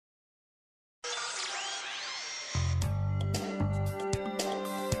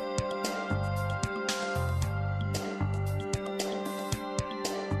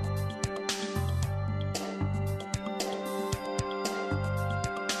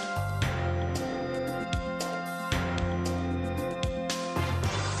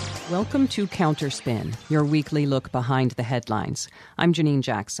Welcome to Counterspin, your weekly look behind the headlines. I'm Janine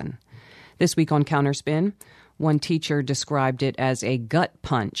Jackson. This week on Counterspin, one teacher described it as a gut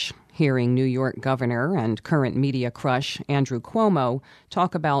punch, hearing New York Governor and current media crush Andrew Cuomo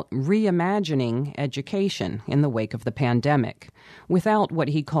talk about reimagining education in the wake of the pandemic, without what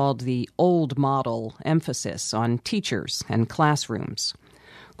he called the old model emphasis on teachers and classrooms.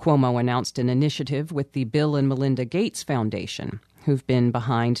 Cuomo announced an initiative with the Bill and Melinda Gates Foundation, who've been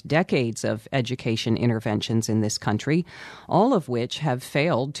behind decades of education interventions in this country, all of which have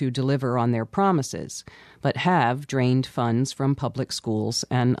failed to deliver on their promises, but have drained funds from public schools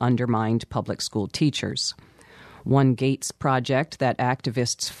and undermined public school teachers. One Gates project that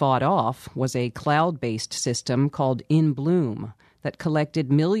activists fought off was a cloud-based system called In Bloom that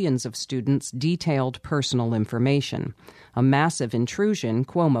collected millions of students' detailed personal information, a massive intrusion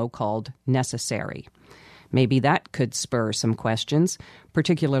Cuomo called necessary. Maybe that could spur some questions,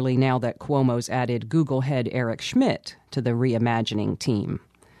 particularly now that Cuomo's added Google head Eric Schmidt to the reimagining team.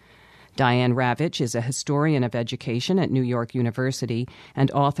 Diane Ravitch is a historian of education at New York University and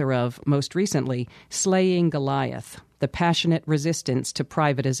author of, most recently, Slaying Goliath, The Passionate Resistance to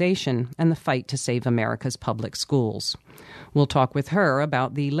Privatization and the Fight to Save America's Public Schools. We'll talk with her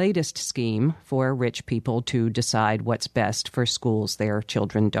about the latest scheme for rich people to decide what's best for schools their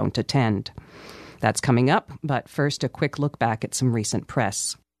children don't attend. That's coming up, but first a quick look back at some recent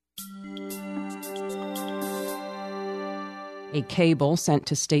press. A cable sent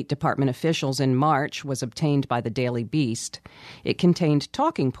to State Department officials in March was obtained by the Daily Beast. It contained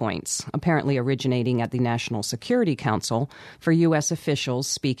talking points, apparently originating at the National Security Council, for U.S. officials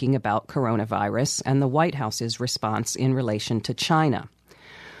speaking about coronavirus and the White House's response in relation to China.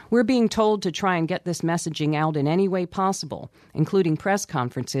 We're being told to try and get this messaging out in any way possible, including press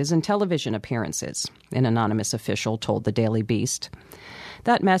conferences and television appearances, an anonymous official told the Daily Beast.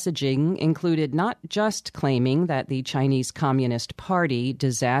 That messaging included not just claiming that the Chinese Communist Party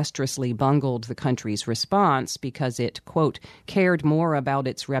disastrously bungled the country's response because it, quote, cared more about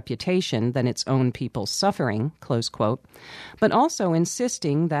its reputation than its own people's suffering, close quote, but also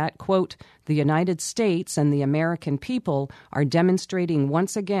insisting that, quote, the United States and the American people are demonstrating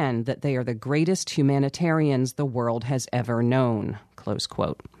once again that they are the greatest humanitarians the world has ever known, close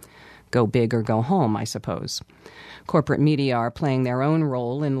quote. Go big or go home, I suppose. Corporate media are playing their own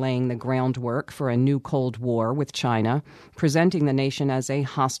role in laying the groundwork for a new Cold War with China, presenting the nation as a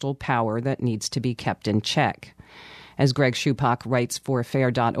hostile power that needs to be kept in check. As Greg Schupak writes for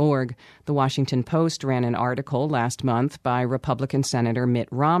Fair.org, the Washington Post ran an article last month by Republican Senator Mitt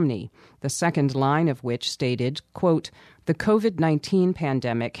Romney, the second line of which stated, quote, the COVID-19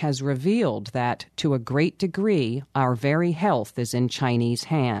 pandemic has revealed that, to a great degree, our very health is in Chinese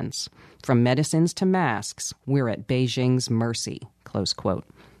hands. From medicines to masks, we're at Beijing's mercy, close quote.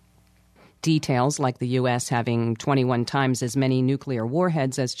 Details like the U.S. having 21 times as many nuclear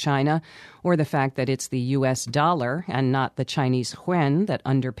warheads as China, or the fact that it's the U.S. dollar and not the Chinese yuan that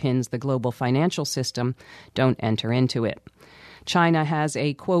underpins the global financial system, don't enter into it. China has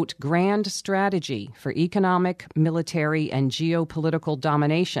a, quote, grand strategy for economic, military, and geopolitical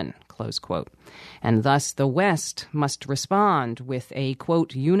domination, close quote. And thus the West must respond with a,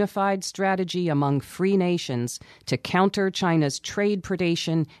 quote, unified strategy among free nations to counter China's trade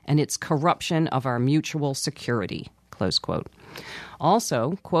predation and its corruption of our mutual security, close quote.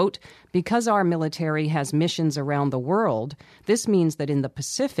 Also, quote, because our military has missions around the world, this means that in the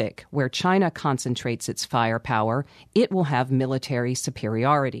Pacific, where China concentrates its firepower, it will have military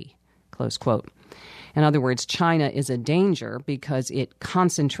superiority, close quote. In other words, China is a danger because it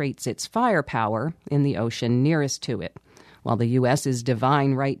concentrates its firepower in the ocean nearest to it, while the U.S.'s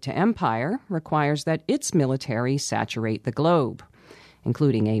divine right to empire requires that its military saturate the globe,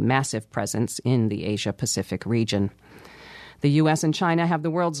 including a massive presence in the Asia-Pacific region. The U.S. and China have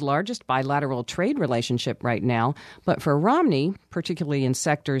the world's largest bilateral trade relationship right now, but for Romney, particularly in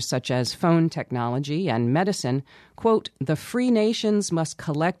sectors such as phone technology and medicine, quote, the free nations must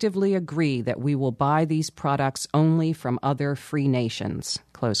collectively agree that we will buy these products only from other free nations,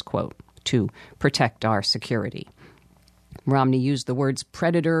 close quote, to protect our security. Romney used the words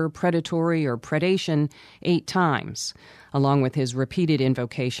predator, predatory, or predation 8 times, along with his repeated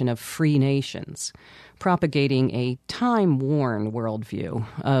invocation of free nations, propagating a time-worn worldview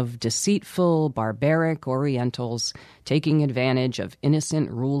of deceitful, barbaric Orientals taking advantage of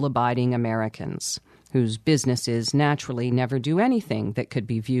innocent, rule-abiding Americans, whose businesses naturally never do anything that could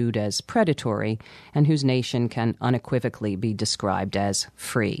be viewed as predatory and whose nation can unequivocally be described as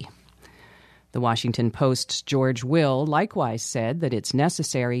free. The Washington Post's George Will likewise said that it's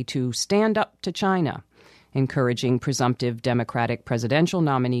necessary to stand up to China, encouraging presumptive Democratic presidential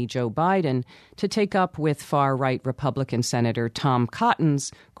nominee Joe Biden to take up with far-right Republican Senator Tom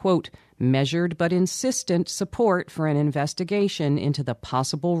Cotton's, quote, measured but insistent support for an investigation into the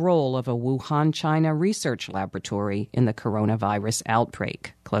possible role of a Wuhan, China research laboratory in the coronavirus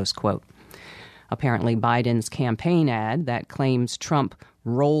outbreak, close quote. Apparently, Biden's campaign ad that claims Trump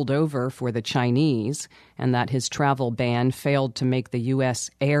rolled over for the Chinese and that his travel ban failed to make the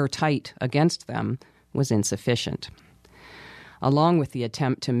U.S. airtight against them was insufficient. Along with the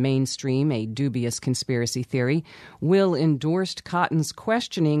attempt to mainstream a dubious conspiracy theory, Will endorsed Cotton's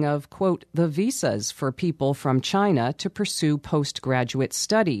questioning of, quote, the visas for people from China to pursue postgraduate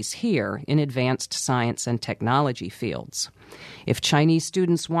studies here in advanced science and technology fields. If Chinese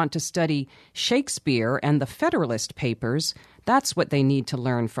students want to study Shakespeare and the Federalist Papers, that's what they need to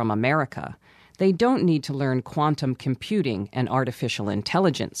learn from America. They don't need to learn quantum computing and artificial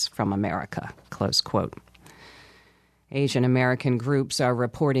intelligence from America, close quote. Asian American groups are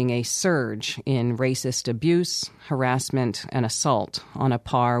reporting a surge in racist abuse, harassment, and assault on a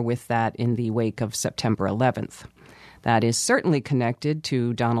par with that in the wake of September 11th. That is certainly connected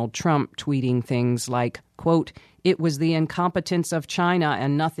to Donald Trump tweeting things like, quote, it was the incompetence of China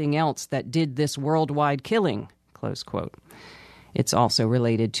and nothing else that did this worldwide killing, close quote. It's also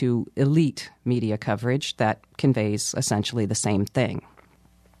related to elite media coverage that conveys essentially the same thing.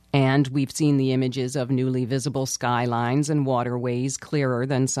 And we've seen the images of newly visible skylines and waterways clearer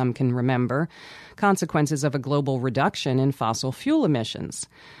than some can remember, consequences of a global reduction in fossil fuel emissions.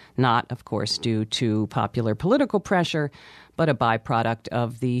 Not, of course, due to popular political pressure, but a byproduct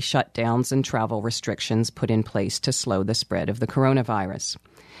of the shutdowns and travel restrictions put in place to slow the spread of the coronavirus.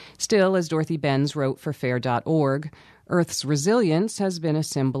 Still, as Dorothy Benz wrote for FAIR.org, Earth's resilience has been a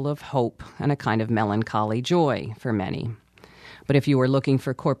symbol of hope and a kind of melancholy joy for many. But if you were looking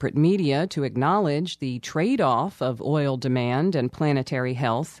for corporate media to acknowledge the trade-off of oil demand and planetary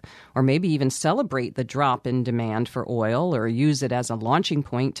health, or maybe even celebrate the drop in demand for oil or use it as a launching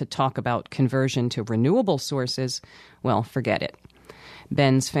point to talk about conversion to renewable sources, well, forget it.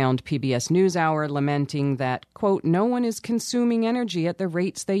 Benz found PBS NewsHour lamenting that, quote, no one is consuming energy at the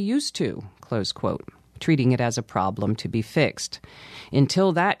rates they used to, close quote, treating it as a problem to be fixed.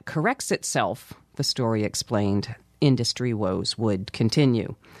 Until that corrects itself, the story explained, industry woes would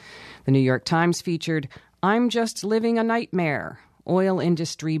continue. The New York Times featured, I'm just living a nightmare. Oil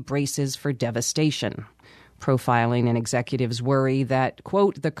industry braces for devastation, profiling an executive's worry that,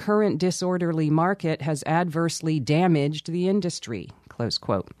 quote, the current disorderly market has adversely damaged the industry, close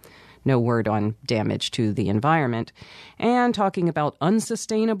quote. No word on damage to the environment, and talking about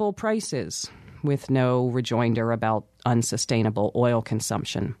unsustainable prices, with no rejoinder about unsustainable oil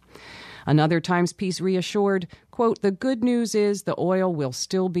consumption. Another Times piece reassured, quote, the good news is the oil will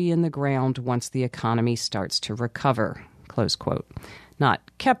still be in the ground once the economy starts to recover, close quote.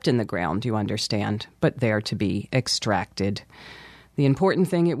 Not kept in the ground, you understand, but there to be extracted. The important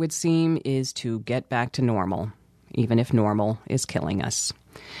thing, it would seem, is to get back to normal, even if normal is killing us.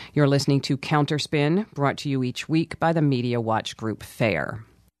 You're listening to Counterspin, brought to you each week by the Media Watch group FAIR.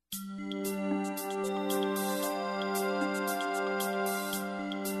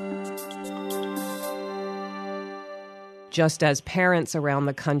 Just as parents around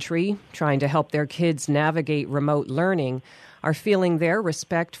the country, trying to help their kids navigate remote learning, are feeling their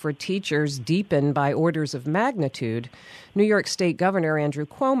respect for teachers deepened by orders of magnitude, New York State Governor Andrew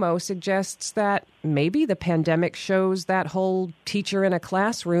Cuomo suggests that maybe the pandemic shows that whole teacher in a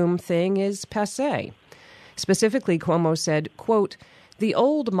classroom thing is passé. Specifically, Cuomo said, quote, the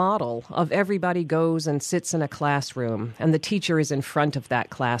old model of everybody goes and sits in a classroom, and the teacher is in front of that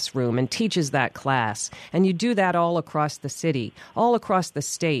classroom and teaches that class, and you do that all across the city, all across the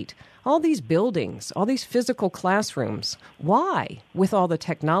state, all these buildings, all these physical classrooms. Why, with all the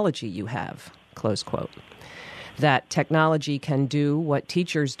technology you have, close quote. That technology can do what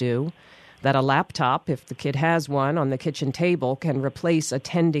teachers do, that a laptop, if the kid has one on the kitchen table, can replace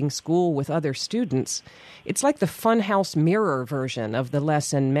attending school with other students. It's like the funhouse mirror version of the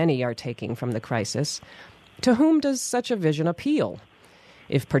lesson many are taking from the crisis. To whom does such a vision appeal?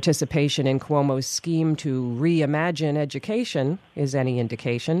 If participation in Cuomo's scheme to reimagine education is any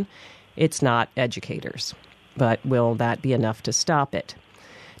indication, it's not educators. But will that be enough to stop it?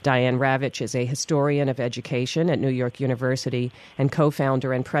 Diane Ravitch is a historian of education at New York University and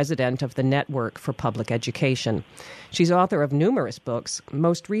co-founder and president of the Network for Public Education. She's author of numerous books,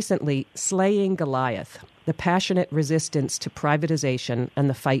 most recently Slaying Goliath, The Passionate Resistance to Privatization and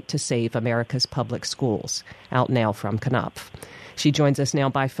the Fight to Save America's Public Schools, out now from Knopf. She joins us now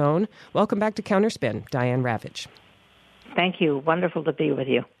by phone. Welcome back to Counterspin, Diane Ravitch. Thank you. Wonderful to be with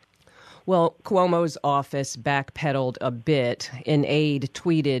you. Well, Cuomo's office backpedaled a bit. An aide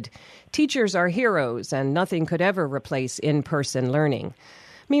tweeted, "Teachers are heroes and nothing could ever replace in-person learning."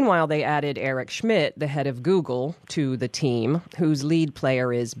 Meanwhile, they added Eric Schmidt, the head of Google, to the team, whose lead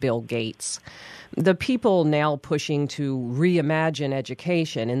player is Bill Gates. The people now pushing to reimagine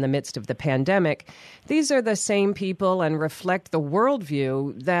education in the midst of the pandemic, these are the same people and reflect the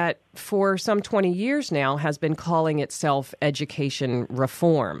worldview that for some 20 years now has been calling itself education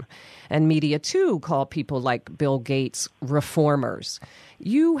reform. And media, too, call people like Bill Gates reformers.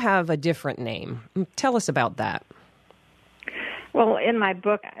 You have a different name. Tell us about that. Well, in my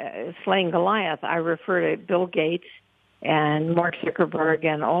book, Slaying Goliath, I refer to Bill Gates and Mark Zuckerberg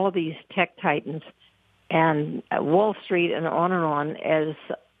and all of these tech titans and Wall Street and on as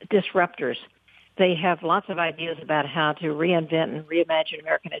disruptors. They have lots of ideas about how to reinvent and reimagine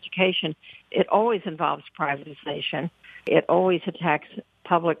American education. It always involves privatization. It always attacks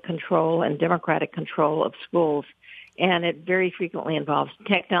public control and democratic control of schools. And it very frequently involves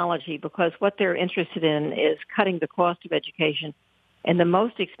technology because what they're interested in is cutting the cost of education. And the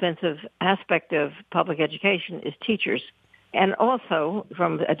most expensive aspect of public education is teachers. And also,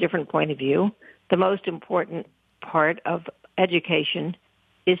 from a different point of view, the most important part of education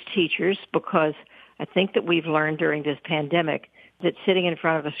is teachers because I think that we've learned during this pandemic that sitting in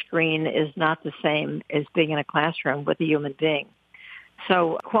front of a screen is not the same as being in a classroom with a human being.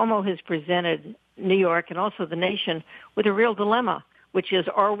 So Cuomo has presented New York and also the nation with a real dilemma, which is,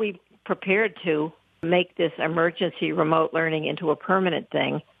 are we prepared to make this emergency remote learning into a permanent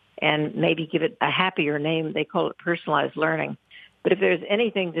thing and maybe give it a happier name? They call it personalized learning. But if there's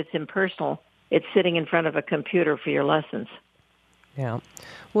anything that's impersonal, it's sitting in front of a computer for your lessons. Yeah.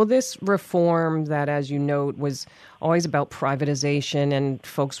 Well, this reform that, as you note, was always about privatization, and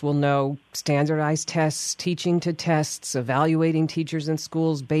folks will know standardized tests, teaching to tests, evaluating teachers in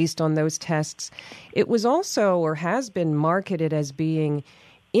schools based on those tests. It was also, or has been, marketed as being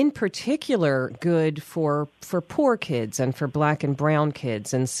in particular good for poor kids and for black and brown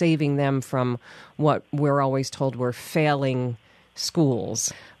kids and saving them from what we're always told were failing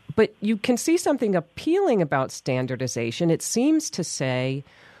schools. But you can see something appealing about standardization. It seems to say,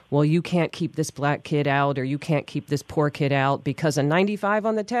 well, you can't keep this black kid out or you can't keep this poor kid out because a 95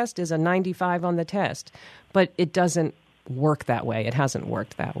 on the test is a 95 on the test. But it doesn't work that way. It hasn't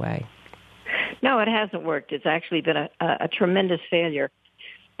worked that way. No, it hasn't worked. It's actually been a tremendous failure.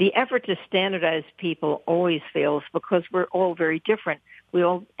 The effort to standardize people always fails because we're all very different. We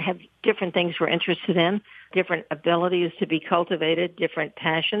all have different things we're interested in, different abilities to be cultivated, different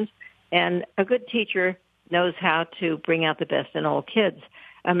passions. And a good teacher knows how to bring out the best in all kids.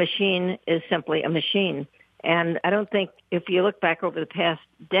 A machine is simply a machine. And I don't think, if you look back over the past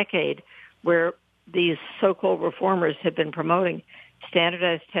decade, where these so-called reformers have been promoting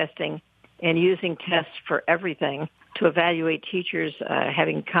standardized testing and using tests for everything to evaluate teachers,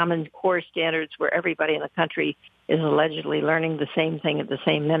 having common core standards where everybody in the country is allegedly learning the same thing at the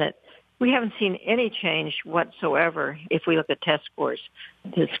same minute. We haven't seen any change whatsoever if we look at test scores.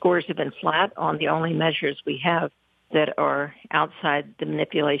 The scores have been flat on the only measures we have that are outside the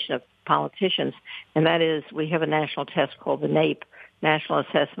manipulation of politicians, and that is we have a national test called the NAEP, National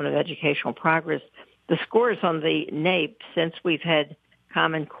Assessment of Educational Progress. The scores on the NAEP, since we've had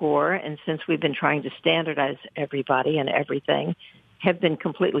Common Core and since we've been trying to standardize everybody and everything, have been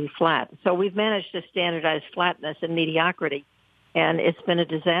completely flat. So we've managed to standardize flatness and mediocrity, and it's been a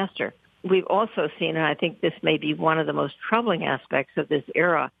disaster. We've also seen, and I think this may be one of the most troubling aspects of this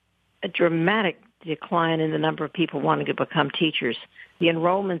era, a dramatic decline in the number of people wanting to become teachers. The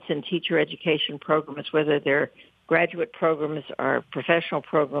enrollments in teacher education programs, whether they're graduate programs or professional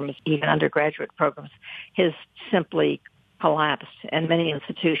programs, even undergraduate programs, has simply collapsed, and many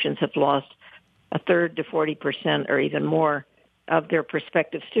institutions have lost a third to 40% or even more of their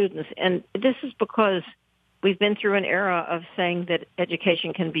prospective students. And this is because we've been through an era of saying that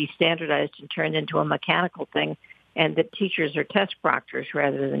education can be standardized and turned into a mechanical thing, and that teachers are test proctors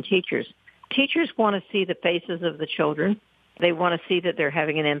rather than teachers. Teachers want to see the faces of the children. They want to see that they're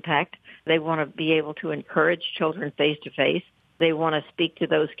having an impact. They want to be able to encourage children face to face. They want to speak to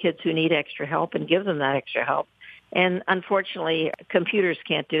those kids who need extra help and give them that extra help. And unfortunately, computers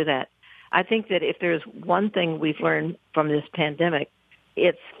can't do that. I think that if there's one thing we've learned from this pandemic,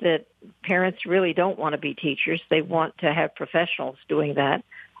 it's that parents really don't want to be teachers. They want to have professionals doing that,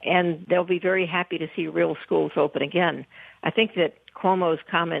 and they'll be very happy to see real schools open again. I think that Cuomo's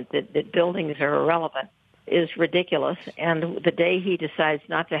comment that buildings are irrelevant is ridiculous, and the day he decides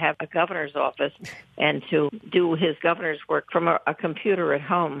not to have a governor's office and to do his governor's work from a computer at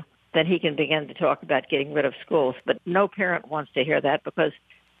home, then he can begin to talk about getting rid of schools. But no parent wants to hear that because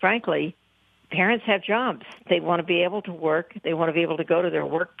frankly, parents have jobs. They want to be able to work. They want to be able to go to their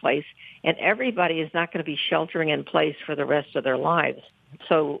workplace. And everybody is not going to be sheltering in place for the rest of their lives.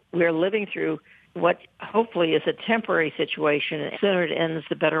 So we're living through what hopefully is a temporary situation. The sooner it ends,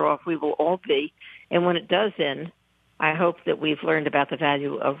 the better off we will all be. And when it does end, I hope that we've learned about the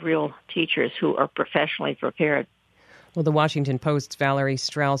value of real teachers who are professionally prepared. Well, the Washington Post's Valerie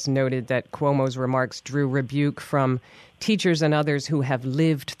Strauss noted that Cuomo's remarks drew rebuke from teachers and others who have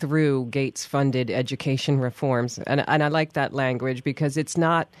lived through Gates-funded education reforms. And I like that language because it's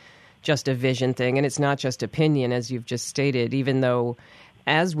not just a vision thing and it's not just opinion, as you've just stated, even though,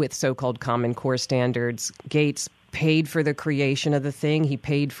 as with so-called Common Core standards, Gates paid for the creation of the thing, he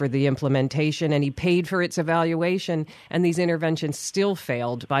paid for the implementation, and he paid for its evaluation, and these interventions still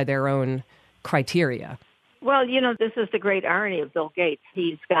failed by their own criteria. Well, this is the great irony of Bill Gates.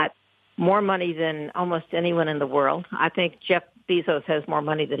 He's got more money than almost anyone in the world. I think Jeff Bezos has more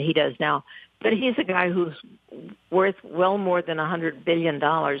money than he does now. But he's a guy who's worth well more than $100 billion.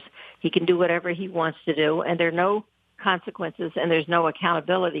 He can do whatever he wants to do, and there are no consequences, and there's no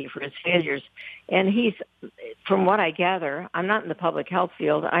accountability for his failures. And he's, from what I gather, I'm not in the public health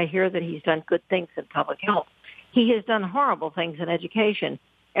field. I hear that he's done good things in public health. He has done horrible things in education.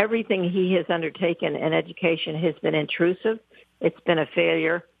 Everything he has undertaken in education has been intrusive. It's been a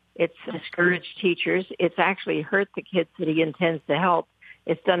failure. It's discouraged teachers. It's actually hurt the kids that he intends to help.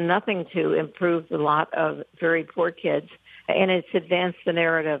 It's done nothing to improve the lot of very poor kids, and it's advanced the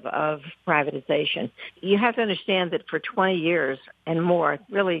narrative of privatization. You have to understand that for 20 years and more,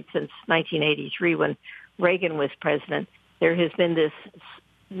 really since 1983 when Reagan was president, there has been this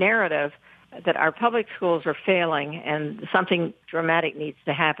narrative that our public schools are failing and something dramatic needs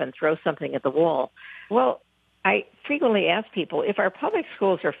to happen, throw something at the wall. Well, I frequently ask people, if our public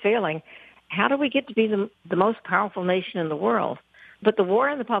schools are failing, how do we get to be the most powerful nation in the world? But the war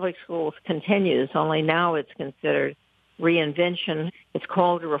in the public schools continues, only now it's considered reinvention. It's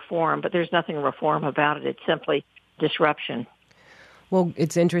called reform, but there's nothing reform about it. It's simply disruption. Well,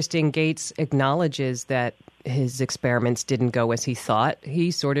 it's interesting. Gates acknowledges that his experiments didn't go as he thought.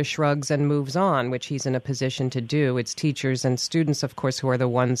 He sort of shrugs and moves on, which he's in a position to do. It's teachers and students, of course, who are the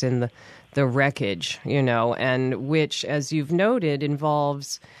ones in the wreckage, and which, as you've noted,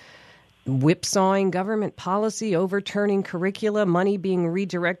 involves whipsawing government policy, overturning curricula, money being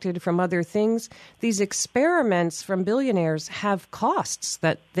redirected from other things. These experiments from billionaires have costs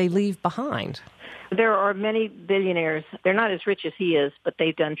that they leave behind. There are many billionaires. They're not as rich as he is, but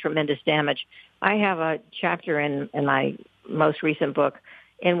they've done tremendous damage. I have a chapter in my most recent book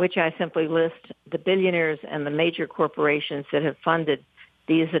in which I simply list the billionaires and the major corporations that have funded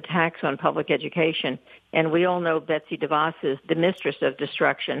these attacks on public education. And we all know Betsy DeVos is the mistress of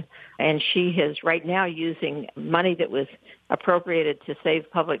destruction, and she is right now using money that was appropriated to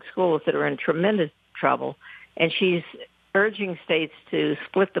save public schools that are in tremendous trouble, and she's urging states to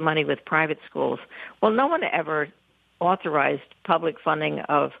split the money with private schools. Well, no one ever authorized public funding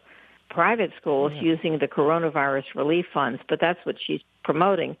of private schools using the coronavirus relief funds, but that's what she's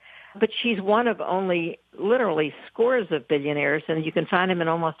promoting. But she's one of only literally scores of billionaires, and you can find them in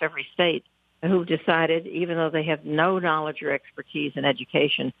almost every state, who've decided, even though they have no knowledge or expertise in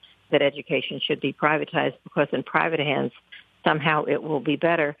education, that education should be privatized because in private hands, somehow it will be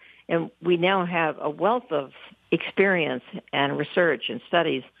better. And we now have a wealth of experience and research and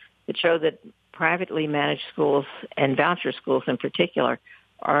studies that show that privately managed schools and voucher schools in particular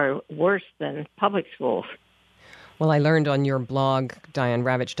are worse than public schools. Well, I learned on your blog,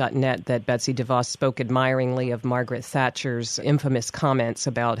 DianeRavitch.net, that Betsy DeVos spoke admiringly of Margaret Thatcher's infamous comments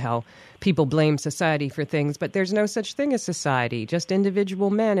about how people blame society for things, but there's no such thing as society, just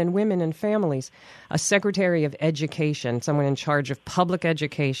individual men and women and families. A Secretary of Education, someone in charge of public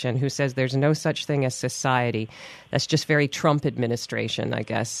education, who says there's no such thing as society. That's just very Trump administration, I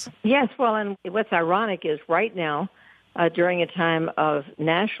guess. Yes, well, and what's ironic is right now, during a time of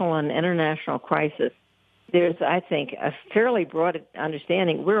national and international crisis, there's, I think, a fairly broad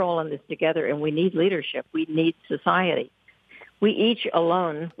understanding. We're all in this together, and we need leadership. We need society. We each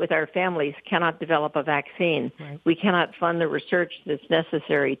alone, with our families, cannot develop a vaccine. Right. We cannot fund the research that's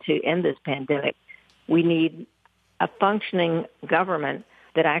necessary to end this pandemic. We need a functioning government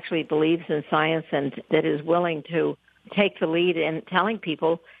that actually believes in science and that is willing to take the lead in telling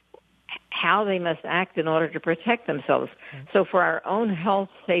people how they must act in order to protect themselves. So for our own health,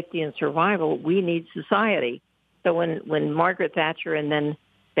 safety, and survival, we need society. So when Margaret Thatcher and then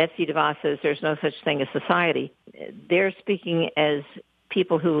Betsy DeVos says there's no such thing as society, they're speaking as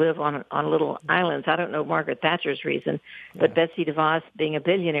people who live on little islands. I don't know Margaret Thatcher's reason, but Betsy DeVos, being a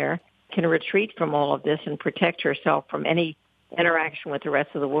billionaire, can retreat from all of this and protect herself from any interaction with the rest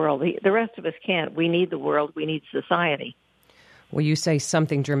of the world. The rest of us can't. We need the world. We need society. Well, you say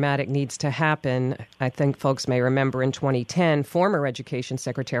something dramatic needs to happen. I think folks may remember in 2010, former Education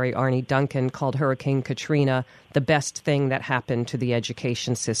Secretary Arne Duncan called Hurricane Katrina the best thing that happened to the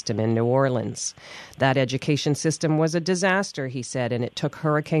education system in New Orleans. That education system was a disaster, he said, and it took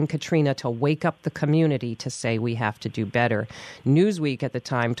Hurricane Katrina to wake up the community to say we have to do better. Newsweek at the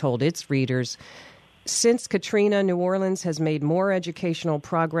time told its readers, since Katrina, New Orleans has made more educational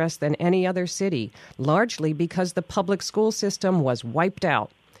progress than any other city, largely because the public school system was wiped out.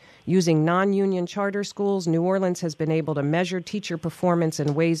 Using non-union charter schools, New Orleans has been able to measure teacher performance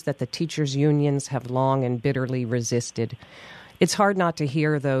in ways that the teachers' unions have long and bitterly resisted. It's hard not to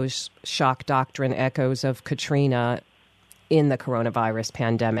hear those shock doctrine echoes of Katrina in the coronavirus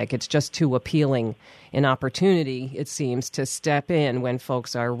pandemic. It's just too appealing an opportunity, it seems, to step in when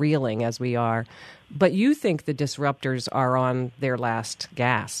folks are reeling as we are. But you think the disruptors are on their last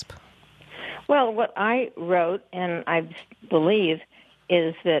gasp. Well, what I wrote, and I believe,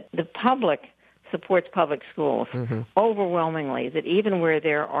 is that the public supports public schools overwhelmingly, that even where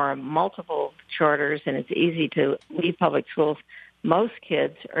there are multiple charters and it's easy to leave public schools, most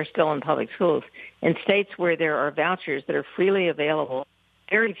kids are still in public schools. In states where there are vouchers that are freely available,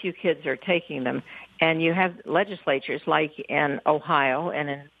 very few kids are taking them. And you have legislatures like in Ohio and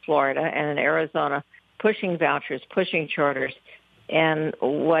in Florida and in Arizona pushing vouchers, pushing charters. And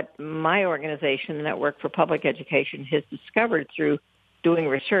what my organization, the Network for Public Education, has discovered through doing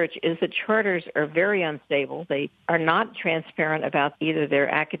research is that charters are very unstable. They are not transparent about either their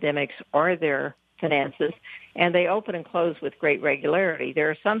academics or their finances, and they open and close with great regularity.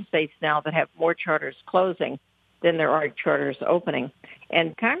 There are some states now that have more charters closing than there are charters opening.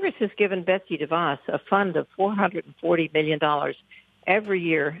 And Congress has given Betsy DeVos a fund of $440 million every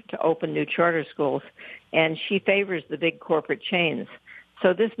year to open new charter schools, and she favors the big corporate chains.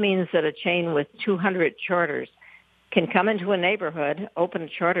 So this means that a chain with 200 charters can come into a neighborhood, open a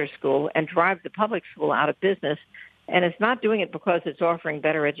charter school, and drive the public school out of business. And it's not doing it because it's offering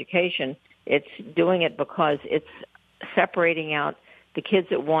better education. It's doing it because it's separating out the kids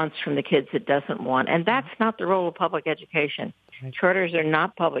it wants from the kids it doesn't want. And that's not the role of public education. Charters are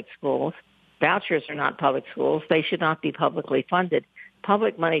not public schools. Vouchers are not public schools. They should not be publicly funded.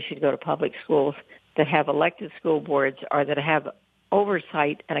 Public money should go to public schools that have elected school boards or that have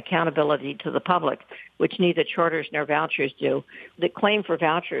oversight and accountability to the public, which neither charters nor vouchers do. The claim for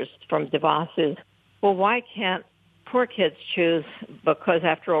vouchers from DeVos is, well, why can't poor kids choose? Because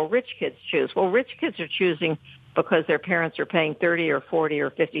after all, rich kids choose. Well, rich kids are choosing because their parents are paying $30,000 or $40,000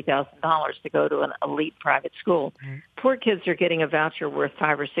 or $50,000 to go to an elite private school. Poor kids are getting a voucher worth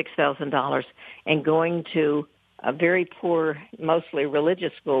 $5,000 or $6,000 and going to a very poor, mostly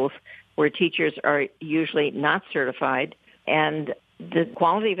religious schools where teachers are usually not certified and the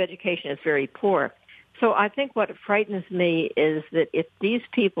quality of education is very poor. So I think what frightens me is that if these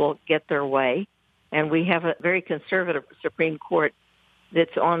people get their way, and we have a very conservative Supreme Court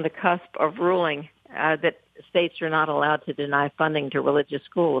that's on the cusp of ruling that states are not allowed to deny funding to religious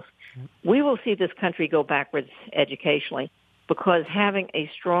schools, we will see this country go backwards educationally, because having a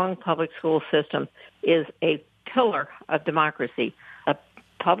strong public school system is a pillar of democracy. A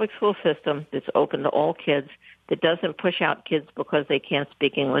public school system that's open to all kids, that doesn't push out kids because they can't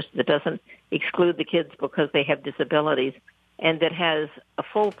speak English, that doesn't exclude the kids because they have disabilities, and that has a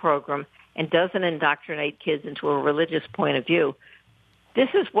full program and doesn't indoctrinate kids into a religious point of view. This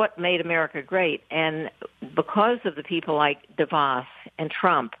is what made America great. And because of the people like DeVos and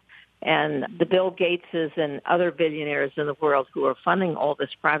Trump and the Bill Gateses and other billionaires in the world who are funding all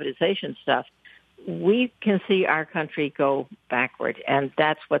this privatization stuff, we can see our country go backward, and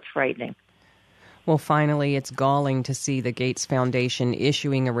that's what's frightening. Well, finally, it's galling to see the Gates Foundation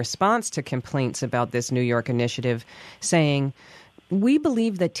issuing a response to complaints about this New York initiative, saying, we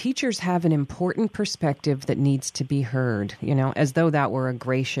believe that teachers have an important perspective that needs to be heard, as though that were a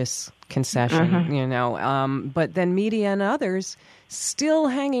gracious concession, but then media and others still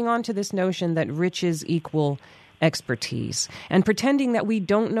hanging on to this notion that riches equal expertise and pretending that we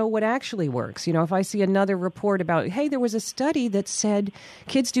don't know what actually works. If I see another report about, hey, there was a study that said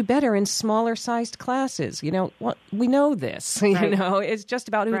kids do better in smaller sized classes, we know this, it's just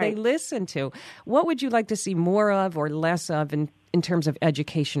about who they listen to. What would you like to see more of or less of in terms of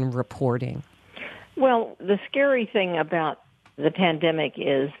education reporting? Well, the scary thing about the pandemic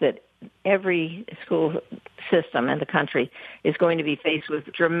is that every school system in the country is going to be faced with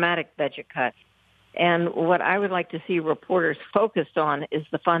dramatic budget cuts. And what I would like to see reporters focused on is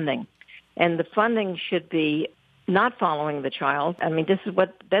the funding. And the funding should be not following the child. I mean, this is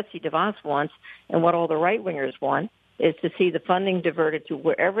what Betsy DeVos wants and what all the right-wingers want, is to see the funding diverted to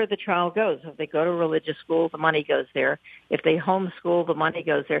wherever the child goes. If they go to religious school, the money goes there. If they homeschool, the money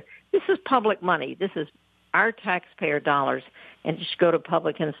goes there. This is public money. This is our taxpayer dollars, and just go to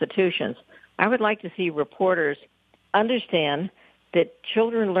public institutions. I would like to see reporters understand that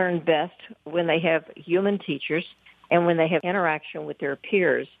children learn best when they have human teachers and when they have interaction with their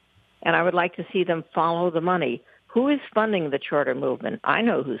peers. And I would like to see them follow the money. Who is funding the charter movement? I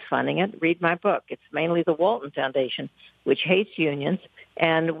know who's funding it. Read my book. It's mainly the Walton Foundation, which hates unions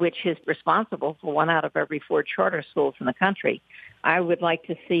and which is responsible for 1 out of every 4 charter schools in the country. I would like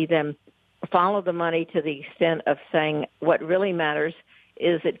to see them follow the money to the extent of saying what really matters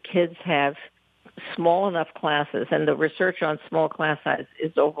is that kids have small enough classes, and the research on small class size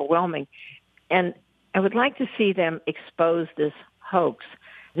is overwhelming. And I would like to see them expose this hoax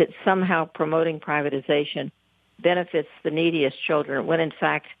that somehow promoting privatization benefits the neediest children, when in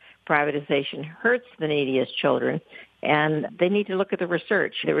fact privatization hurts the neediest children. And they need to look at the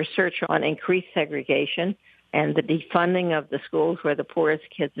research on increased segregation and the defunding of the schools where the poorest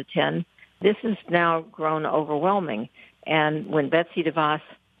kids attend. This has now grown overwhelming. And when Betsy DeVos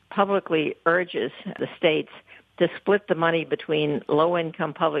publicly urges the states to split the money between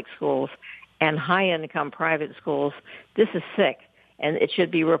low-income public schools and high-income private schools, this is sick, and it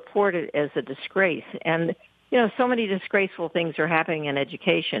should be reported as a disgrace. And, so many disgraceful things are happening in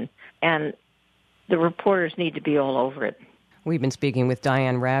education, and the reporters need to be all over it. We've been speaking with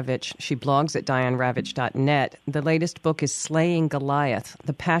Diane Ravitch. She blogs at dianeravitch.net. The latest book is Slaying Goliath,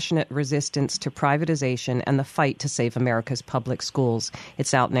 The Passionate Resistance to Privatization and the Fight to Save America's Public Schools.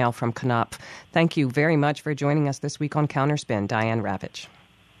 It's out now from Knopf. Thank you very much for joining us this week on Counterspin, Diane Ravitch.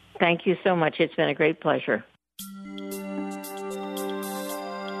 Thank you so much. It's been a great pleasure.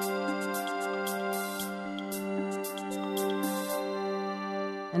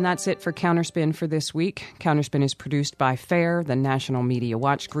 And that's it for Counterspin for this week. Counterspin is produced by FAIR, the National Media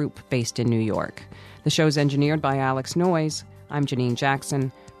Watch Group based in New York. The show's engineered by Alex Noyes. I'm Janine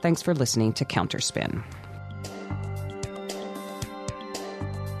Jackson. Thanks for listening to Counterspin.